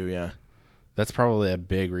 That, too, yeah. That's probably a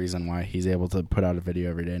big reason why he's able to put out a video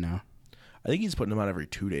every day now. I think he's putting them out every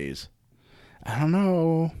 2 days. I don't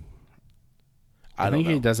know. I think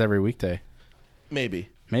he does every weekday. Maybe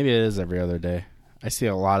it is every other day. I see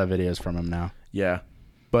a lot of videos from him now. Yeah,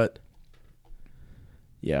 but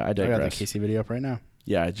yeah, I digress. I got the Casey video up right now.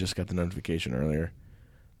 Yeah, I just got the notification earlier.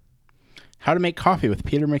 How to make coffee with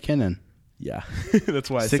Peter McKinnon. Yeah,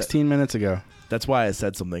 that's why. 16 minutes ago. That's why I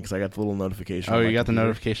said something, because I got the little notification. Oh, you got the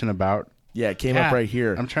notification about? Yeah, it came up right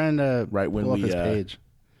here. I'm trying to right when pull up we his page.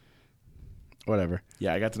 Whatever.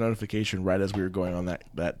 Yeah, I got the notification right as we were going on that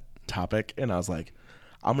topic, and I was like,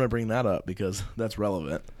 I'm going to bring that up because that's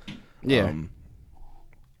relevant. Yeah.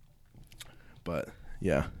 But,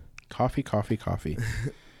 yeah. Coffee.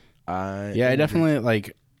 I definitely,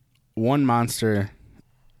 like, one Monster,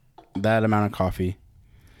 that amount of coffee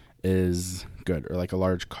is good, or like a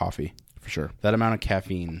large coffee. For sure. That amount of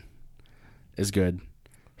caffeine is good.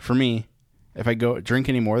 For me, if I go drink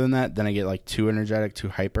any more than that, then I get like too energetic, too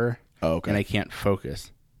hyper. Oh, okay. And I can't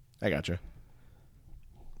focus. I gotcha.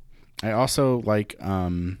 I also like,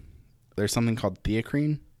 there's something called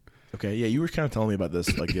Theacrine. Okay, yeah, you were kind of telling me about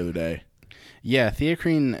this like the other day. Yeah,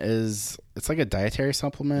 Theacrine it's like a dietary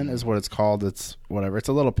supplement is what it's called. It's whatever. It's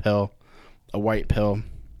a little pill, a white pill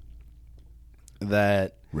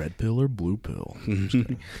that... Red pill or blue pill?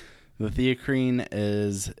 The Theacrine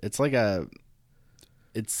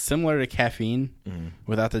it's similar to caffeine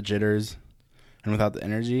without the jitters and without the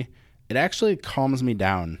energy. It actually calms me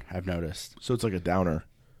down, I've noticed. So it's like a downer.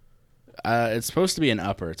 It's supposed to be an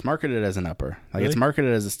upper. It's marketed as an upper. Like, really? It's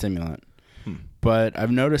marketed as a stimulant. But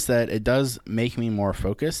I've noticed that it does make me more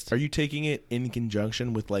focused. Are you taking it in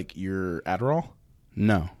conjunction with like your Adderall?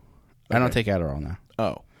 No. Okay. I don't take Adderall now.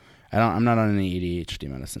 Oh. I'm not on any ADHD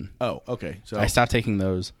medicine. Oh, okay. So I stopped taking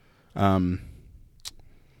those. I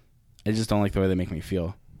just don't like the way they make me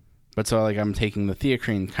feel. But so, like, I'm taking the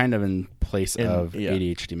Theacrine kind of in place of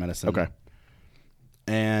ADHD medicine. Okay.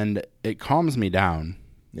 And it calms me down.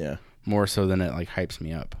 Yeah. More so than it, like, hypes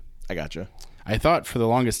me up. I gotcha. I thought for the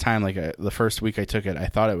longest time, like the first week I took it, I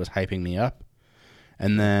thought it was hyping me up.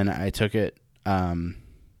 And then I took it and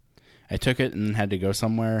had to go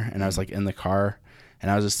somewhere, and I was like in the car, and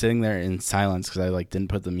I was just sitting there in silence because I like didn't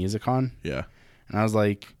put the music on. Yeah. And I was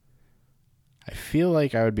like, I feel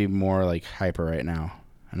like I would be more like hyper right now.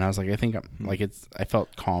 And I was like, I think I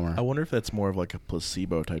felt calmer. I wonder if that's more of like a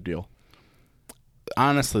placebo type deal.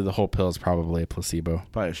 Honestly, the whole pill is probably a placebo.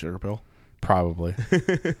 Probably a sugar pill. Probably.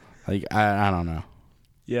 Like, I don't know.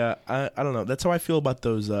 Yeah, I don't know. That's how I feel about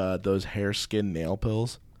those hair, skin, nail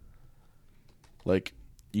pills. Like,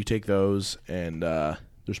 you take those, and they're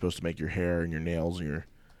supposed to make your hair and your nails and your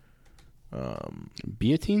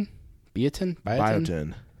Biotin?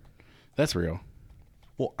 biotin. That's real.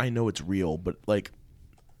 Well, I know it's real, but like,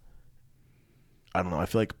 I don't know. I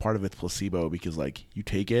feel like part of it's placebo because like you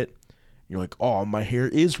take it, and you're like, oh, my hair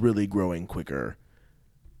is really growing quicker.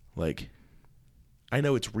 Like, I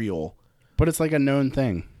know it's real. But it's like a known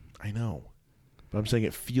thing. I know, but I'm saying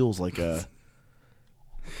it feels like a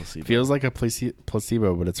placebo. Feels like a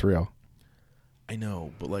placebo, but it's real. I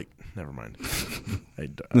know, but like, never mind. I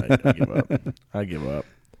give up. I give up.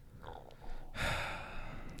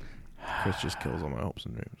 Chris just kills all my hopes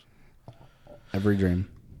and dreams. Every dream.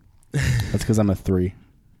 That's because I'm a 3.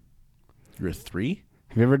 You're a 3?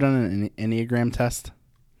 Have you ever done an Enneagram test?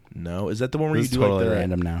 No. Is that the one where This you is do totally like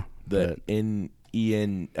random now. the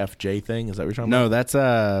ENFJ thing? Is that what you're talking No, about?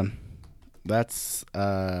 that's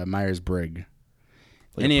Myers-Briggs.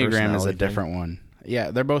 Like a Enneagram is a personality different thing? one.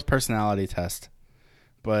 Yeah, they're both personality tests.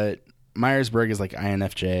 But Myers-Briggs is like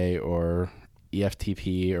INFJ or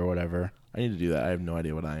EFTP or whatever. I need to do that. I have no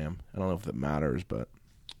idea what I am. I don't know if that matters, but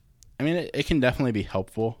I mean, it can definitely be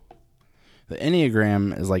helpful. The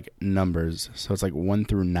Enneagram is like numbers. So it's like 1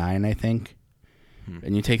 through 9, I think.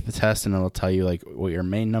 And you take the test and it'll tell you like what your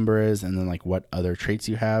main number is and then like what other traits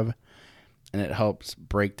you have. And it helps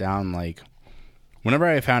break down like whenever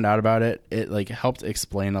I found out about it, it like helped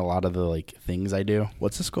explain a lot of the like things I do.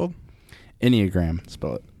 what's this called? Enneagram.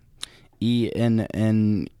 Spell it.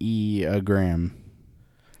 ENNE-agram.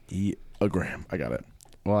 Enneagram. I got it.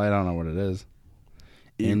 Well, I don't know what it is.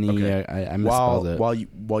 Okay. I misspelled it.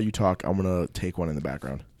 While you talk, I'm gonna take one in the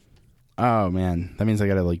background. Oh man, that means I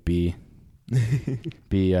gotta like be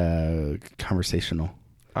conversational.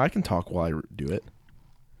 I can talk while I do it.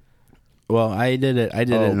 Well, I did it,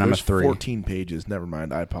 and I'm a there's 3. 14 pages. Never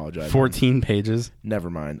mind. I apologize. 14 pages.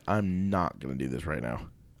 Never mind. I'm not gonna do this right now.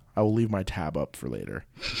 I will leave my tab up for later.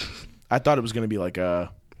 I thought it was gonna be like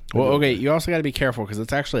a. Well, okay. You also got to be careful because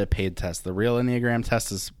it's actually a paid test. The real Enneagram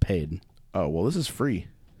test is paid. Oh well, this is free.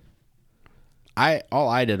 All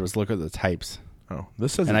I did was look at the types. Oh,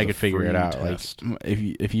 this says and I it's a could figure it free out. test. Like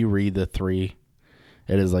if you read the 3,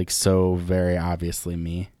 it is like so very obviously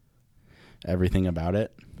me. Everything about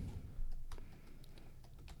it.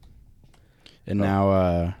 And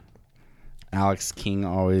now Alex King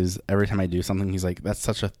always, every time I do something, he's like, "That's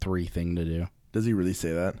such a 3 thing to do." Does he really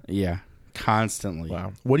say that? Yeah, constantly.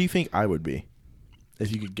 Wow. What do you think I would be,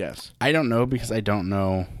 if you could guess? I don't know because I don't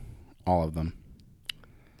know all of them.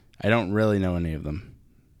 I don't really know any of them.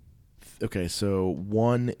 Okay, so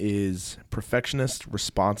 1 is perfectionist,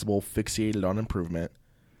 responsible, fixated on improvement.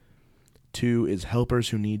 2 is helpers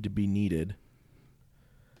who need to be needed.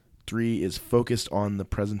 3 is focused on the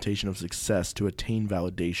presentation of success to attain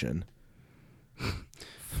validation.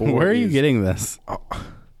 4 Where are you getting this?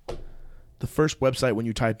 The first website when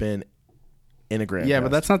you type in Enneagram. Yeah, test.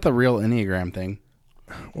 but that's not the real Enneagram thing.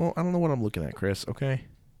 Well, I don't know what I'm looking at, Chris, okay?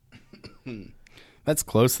 That's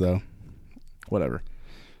close though. Whatever.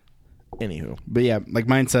 Anywho. But yeah, like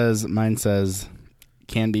mine says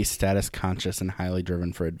can be status conscious and highly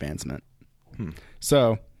driven for advancement.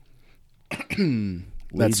 So that's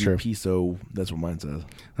Lazy true. Piso, that's what mine says.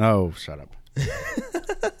 Oh, shut up.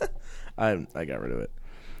 I got rid of it.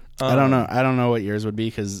 I don't know. I don't know what yours would be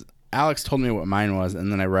because Alex told me what mine was,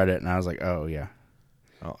 and then I read it, and I was like, "Oh yeah."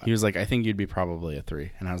 He was like, "I think you'd be probably a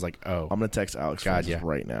 3," and I was like, "Oh." I'm gonna text Alex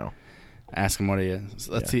right now. Ask him what he is.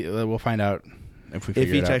 Let's see. We'll find out if we.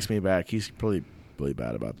 If he texts me back, he's probably really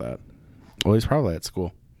bad about that. Well, he's probably at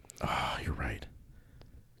school. Oh, you're right.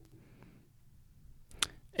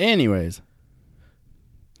 Anyways,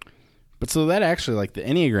 but so that actually, like, the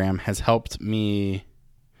Enneagram has helped me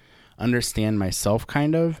understand myself,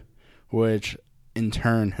 kind of, which in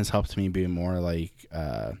turn has helped me be more like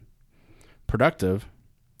productive,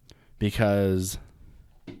 because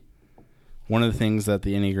one of the things that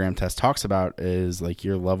the Enneagram test talks about is like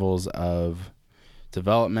your levels of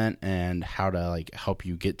development and how to like help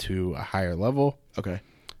you get to a higher level. Okay.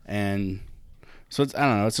 And so it's, I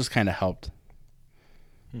don't know, it's just kind of helped.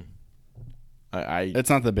 It's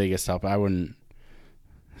not the biggest help. I wouldn't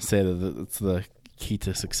say that it's the key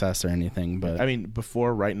to success or anything, but I mean,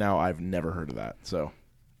 before right now, I've never heard of that. So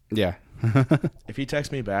yeah. if he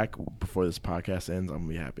texts me back before this podcast ends, I'm gonna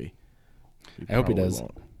be happy. I hope he does.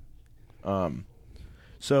 Won't.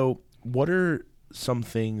 So what are some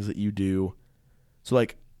things that you do? So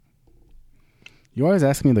like, you always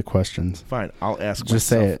ask me the questions. fine, I'll ask. Just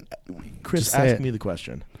say it. Chris, Just say ask it. me the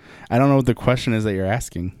question. I don't know what the question is that you're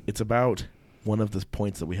asking. It's about one of the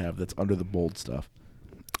points that we have that's under the bold stuff.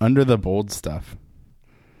 Under the bold stuff.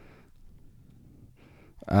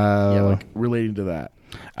 Yeah, like relating to that.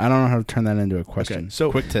 I don't know how to turn that into a question. Okay,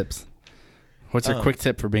 so quick tips. What's your quick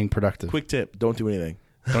tip for being productive? quick tip: don't do anything.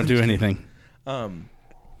 Don't do anything.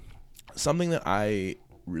 Something that I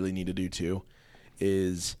really need to do too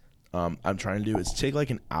is I'm trying to do is take like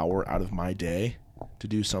an hour out of my day to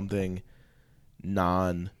do something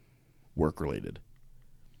non-work related.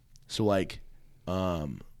 So like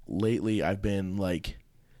lately I've been like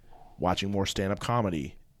watching more stand-up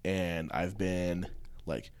comedy, and I've been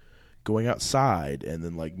like going outside and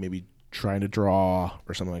then like maybe trying to draw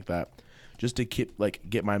or something like that, just to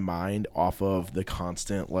get my mind off of the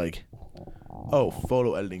constant like, oh,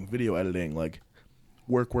 photo editing, video editing, like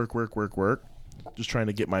work. Just trying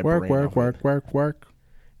to get my brain off it. Work.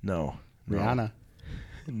 No. Rihanna.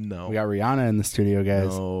 No. We got Rihanna in the studio,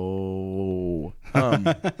 guys. No.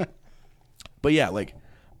 But yeah, like,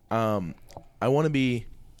 I want to be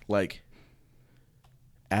like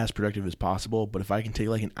as productive as possible. But if I can take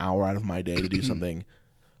like an hour out of my day to do something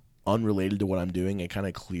unrelated to what I'm doing, it kind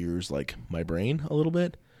of clears like my brain a little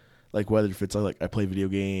bit. Like whether if it's like I play video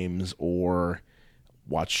games or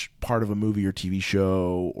watch part of a movie or TV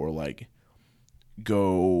show, or like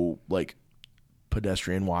go like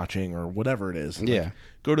pedestrian watching or whatever it is. Yeah. Like,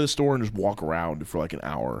 go to the store and just walk around for like an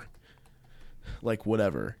hour. Like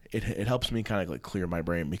whatever. It helps me kind of like clear my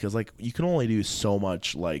brain, because like you can only do so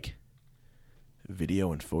much like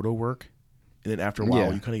video and photo work, and then after a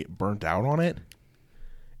while you kind of get burnt out on it.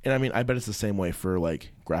 And I mean, I bet it's the same way for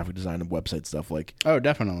like graphic design and website stuff. Like, oh,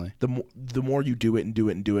 definitely. The more you do it,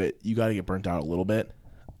 you got to get burnt out a little bit.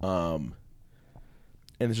 And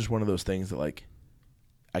it's just one of those things that like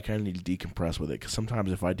I kind of need to decompress with it, because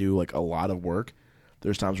sometimes if I do like a lot of work,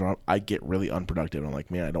 there's times where I get really unproductive. And I'm like,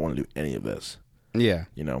 man, I don't want to do any of this. Yeah.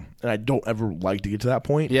 You know, and I don't ever like to get to that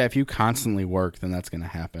point. Yeah, if you constantly work, then that's going to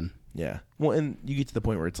happen. Yeah. Well, and you get to the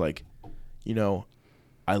point where it's like, you know,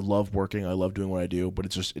 I love working, I love doing what I do, but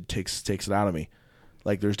it's just it takes it out of me.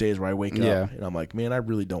 Like there's days where I wake up and I'm like, man, I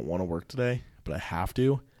really don't want to work today, but I have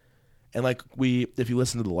to. And like if you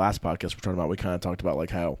listen to the last podcast we're talking about, we kind of talked about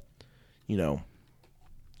like how, you know,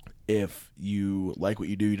 if you like what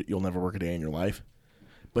you do, you'll never work a day in your life.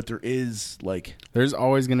 But there's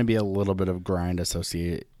always going to be a little bit of grind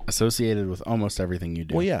associated with almost everything you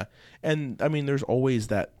do. Well, yeah. And I mean, there's always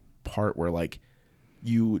that part where like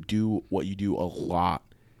you do what you do a lot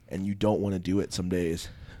and you don't want to do it some days,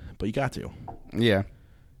 but you got to. Yeah.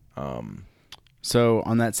 So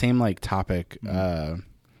on that same like topic, I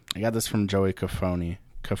got this from Joey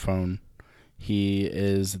Cofone. He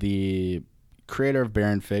is the creator of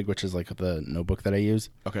Baron Fig, which is like the notebook that I use.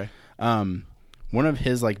 Okay. One of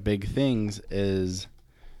his like big things is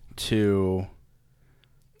to,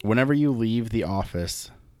 whenever you leave the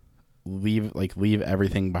office, leave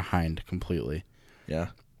everything behind completely. Yeah.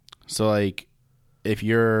 So like if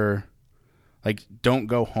you're like, don't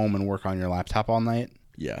go home and work on your laptop all night.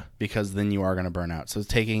 Yeah. Because then you are going to burn out. So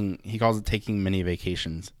he calls it taking mini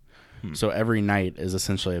vacations. So every night is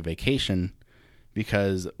essentially a vacation,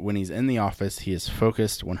 because when he's in the office, he is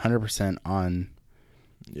focused 100% on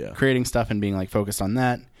creating stuff and being like focused on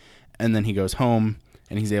that. And then he goes home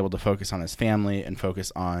and he's able to focus on his family and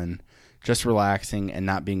focus on just relaxing and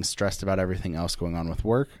not being stressed about everything else going on with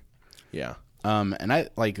work. Yeah. And I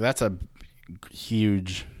like, that's a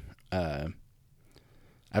huge, I've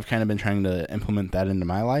kind of been trying to implement that into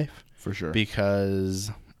my life. For sure. Because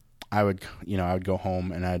I would go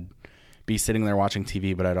home and I'd be sitting there watching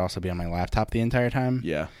TV, but I'd also be on my laptop the entire time.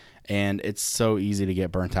 Yeah. And it's so easy to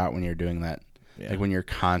get burnt out when you're doing that. Yeah. Like when you're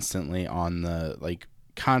constantly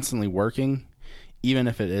constantly working, even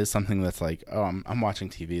if it is something that's like, oh, I'm watching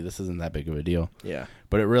TV, this isn't that big of a deal. Yeah.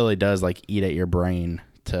 But it really does like eat at your brain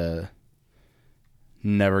to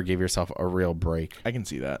never give yourself a real break. I can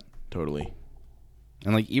see that. Totally.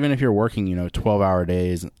 And like, even if you're working, 12-hour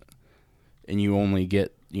days and you only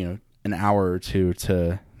get, an hour or two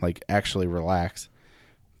to like actually relax,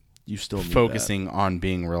 you still need focusing on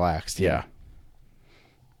being relaxed. Yeah.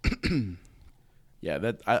 Yeah,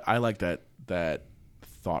 that I like that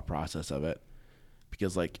thought process of it,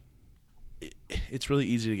 because like it's really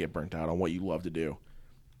easy to get burnt out on what you love to do.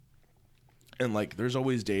 And like, there's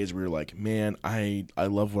always days where you're like, man, I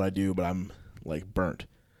love what I do, but I'm like burnt.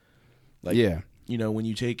 Like, Yeah. you know, when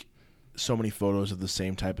you take so many photos of the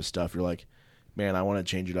same type of stuff, you're like, man, I want to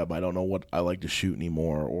change it up. I don't know what I like to shoot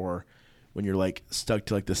anymore. Or when you're like stuck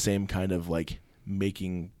to like the same kind of like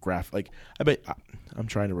making like, I bet I'm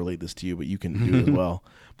trying to relate this to you, but you can do it as well.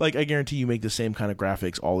 But like, I guarantee you make the same kind of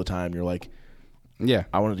graphics all the time. You're like, Yeah.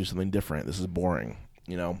 I want to do something different. This is boring,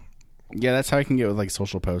 you know? Yeah, that's how I can get with like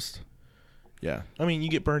social posts. Yeah. I mean, you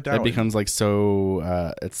get burnt out. It becomes like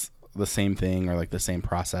so it's the same thing or like the same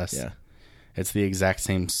process. Yeah. It's the exact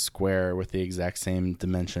same square with the exact same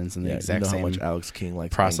dimensions and the exact you know same how much Alex King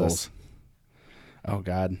likes process. angles. Oh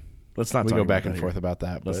God. Let's not We talk go about back that and here. forth about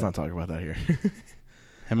that. Let's but not talk about that here.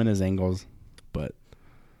 him and his angles. But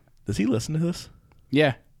does he listen to this?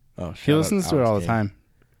 Yeah. Oh, He listens to it all the time.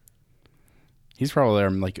 He's probably our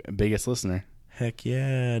like biggest listener. Heck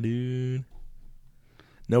yeah, dude.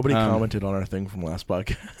 Nobody commented on our thing from last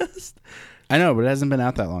podcast. I know, but it hasn't been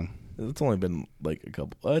out that long. It's only been like a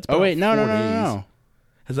couple. It's Oh been wait, no. 4 days.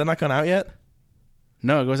 Has that not gone out yet?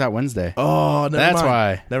 No, it goes out Wednesday. Oh, never That's mind.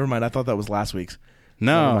 why. Never mind. I thought that was last week's.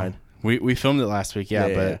 Never No, mind. we filmed it last week. Yeah,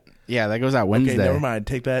 Yeah, but yeah, that goes out Wednesday. Okay, never mind.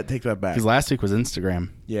 Take that back. Because last week was Instagram.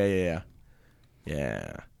 Yeah.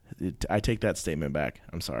 I take that statement back.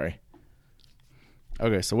 I'm sorry.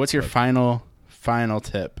 Okay, so what's your final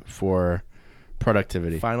tip for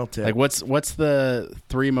productivity? Final tip. Like, what's the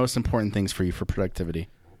 3 most important things for you for productivity?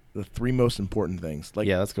 The 3 most important things. Like,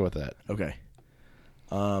 Yeah, let's go with that. okay.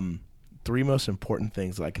 3 most important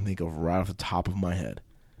things that I can think of right off the top of my head.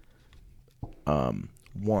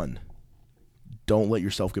 1, don't let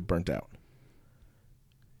yourself get burnt out.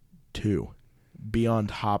 2, be on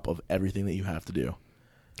top of everything that you have to do.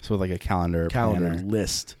 So like a calendar, Calendar, planner,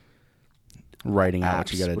 list, writing out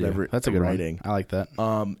what you apps, got to whatever, do. That's a good writing. one. I like that.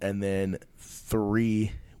 And then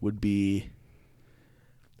 3 would be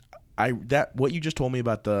what you just told me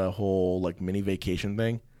about the whole like mini vacation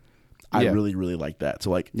thing. I Yeah. really, really like that. So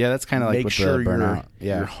like, Yeah, that's kind of like make with sure the burnout.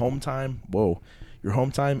 your home time. Your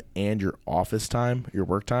home time and your office time, your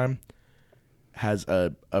work time, has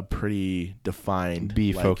a pretty defined.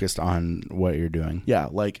 Be like, focused on what you're doing. Yeah,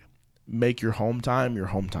 like make your home time your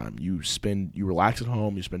home time. You relax at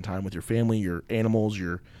home. You spend time with your family, your animals,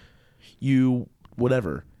 you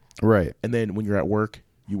whatever. Right. And then when you're at work,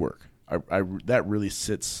 you work. I that really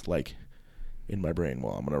sits like in my brain.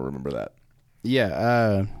 Well, I'm gonna remember that.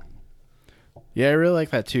 Yeah. Yeah, I really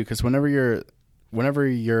like that too. Because whenever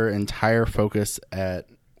your entire focus at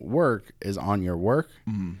work is on your work,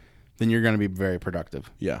 then you're going to be very productive.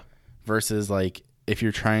 Yeah. Versus like if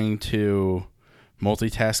you're trying to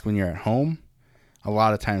multitask when you're at home, a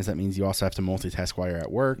lot of times that means you also have to multitask while you're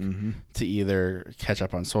at work to either catch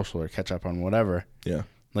up on social or catch up on whatever. Yeah.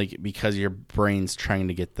 Like because your brain's trying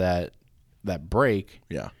to get that break.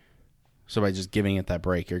 Yeah. So by just giving it that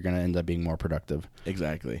break, you're going to end up being more productive.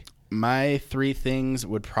 Exactly. My 3 things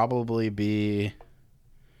would probably be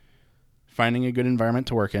finding a good environment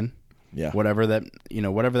to work in. Yeah. Whatever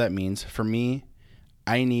that means. For me,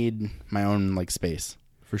 I need my own like space.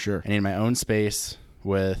 For sure. I need my own space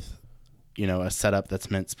with, a setup that's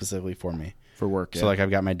meant specifically for me. For work. So like I've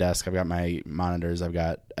got my desk, I've got my monitors, I've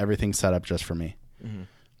got everything set up just for me.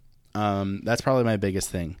 That's probably my biggest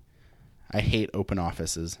thing. I hate open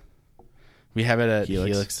offices. We have it at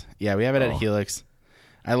Helix. Yeah, we have it at Helix.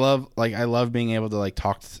 I love being able to like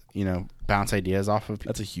talk, bounce ideas off of people.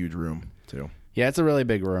 That's a huge room too. Yeah, it's a really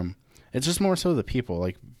big room. It's just more so the people.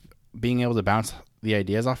 Like being able to bounce the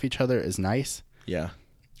ideas off each other is nice. Yeah.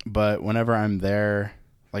 But whenever I'm there,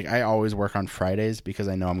 like I always work on Fridays because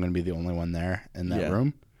I know I'm going to be the only one there in that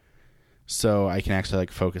room. So I can actually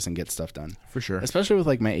like focus and get stuff done. For sure. Especially with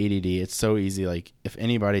like my ADD, it's so easy. Like if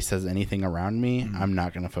anybody says anything around me, I'm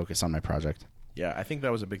not going to focus on my project. Yeah, I think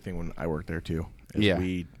that was a big thing when I worked there too. Yeah.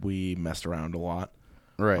 We messed around a lot.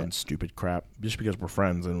 Right. On stupid crap just because we're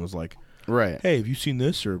friends and it was like, right. hey, have you seen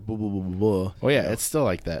this or blah blah blah blah blah. Well, yeah, it's still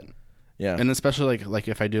like that. Yeah. And especially like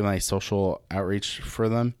if I do my social outreach for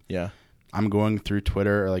them, yeah. I'm going through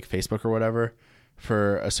Twitter or like Facebook or whatever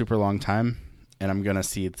for a super long time, and I'm gonna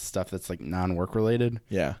see stuff that's like non-work related.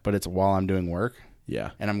 Yeah. But it's while I'm doing work.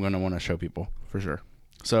 Yeah. And I'm gonna want to show people. For sure.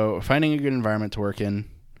 So finding a good environment to work in,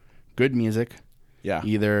 good music. Yeah.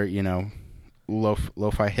 Either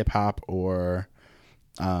lo-fi hip hop or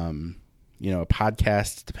a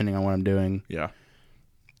podcast, depending on what I'm doing. Yeah.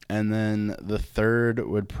 And then the third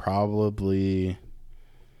would probably,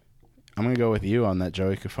 I'm going to go with you on that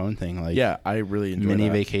Joey Cofone thing. Like, yeah, I really enjoy mini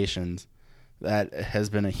that. vacations. That has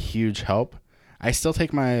been a huge help. I still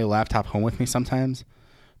take my laptop home with me sometimes,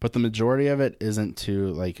 But the majority of it isn't to,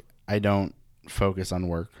 like, I don't focus on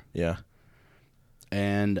work. Yeah.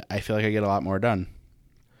 And I feel like I get a lot more done.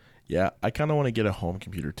 Yeah. I kind of want to get a home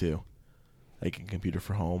computer too. Like a computer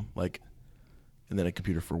for home, like, and then a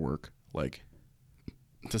computer for work. Like,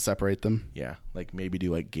 To separate them. yeah. Like maybe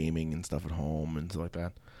do like gaming and stuff at home and stuff like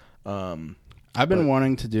that. I've been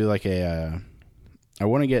wanting to do like I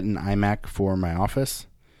want to get an iMac for my office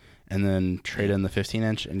and then trade in the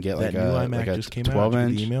 15-inch and get That like new a iMac like a just came out. 12-inch. Did you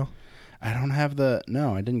get the email? I don't have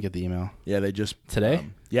no, I didn't get the email. Yeah, they just Today?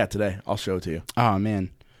 Yeah, today. I'll show it to you. Oh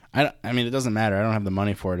man. I mean, it doesn't matter. I don't have the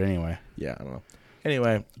money for it anyway. Yeah, I don't know.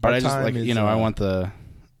 Anyway, But our I just time like, is, I want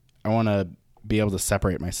to be able to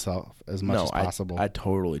separate myself as much as possible. I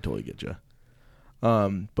totally get you.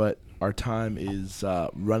 But our time is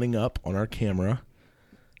running up on our camera.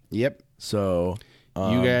 Yep. So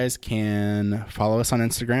You guys can follow us on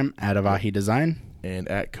Instagram at Avahi Design. And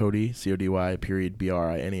at Cody,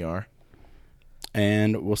 CODY_BRINER.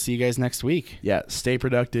 And we'll see you guys next week. Yeah, stay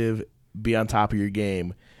productive, be on top of your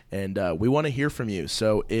game, and we want to hear from you.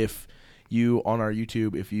 So if you, on our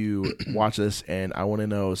YouTube, if you watch this and I want to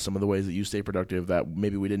know some of the ways that you stay productive that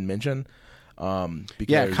maybe we didn't mention.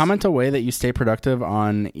 Because, comment a way that you stay productive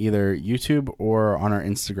on either YouTube or on our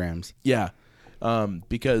Instagrams. Yeah,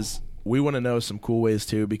 because we want to know some cool ways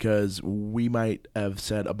too, because we might have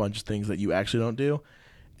said a bunch of things that you actually don't do,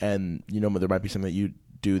 and there might be something that you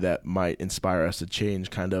do that might inspire us to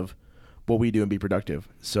change kind of what we do and be productive.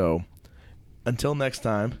 So until next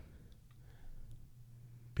time,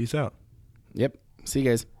 peace out. Yep. See you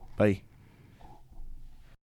guys. Bye.